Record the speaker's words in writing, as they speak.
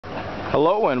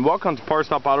Hello and welcome to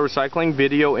Partstop Auto Recycling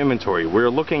Video Inventory. We're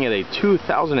looking at a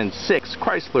 2006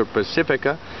 Chrysler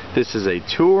Pacifica. This is a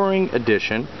touring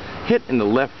edition. Hit in the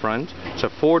left front. It's a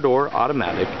 4-door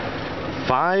automatic.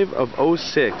 5 of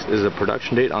 06 is the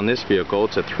production date on this vehicle.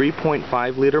 It's a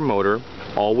 3.5 liter motor,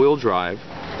 all-wheel drive.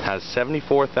 Has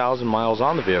 74,000 miles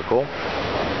on the vehicle.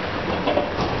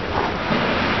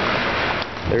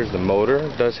 There's the motor.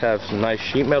 It does have some nice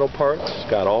sheet metal parts.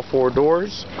 It's got all 4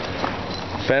 doors.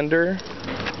 Fender.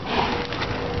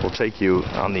 We'll take you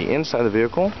on the inside of the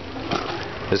vehicle.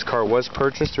 This car was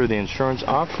purchased through the insurance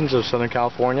auctions of Southern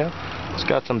California. It's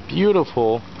got some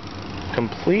beautiful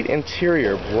complete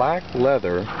interior black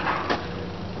leather.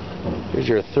 Here's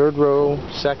your 3rd row,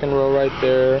 2nd row right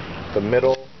there, the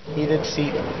middle, heated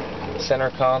seat,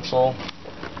 center console.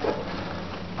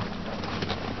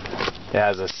 It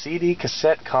has a CD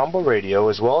cassette combo radio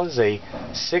as well as a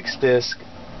 6-disc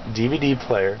DVD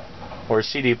player or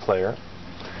CD player.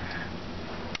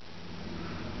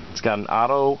 It's got an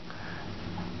auto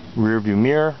rear view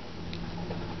mirror.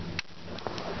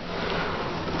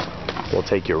 We'll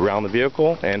take you around the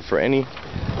vehicle, and for any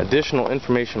additional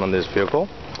information on this vehicle,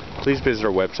 please visit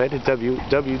our website at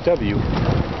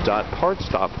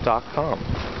www.partstop.com.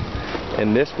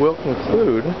 And this will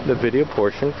conclude the video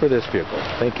portion for this vehicle.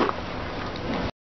 Thank you.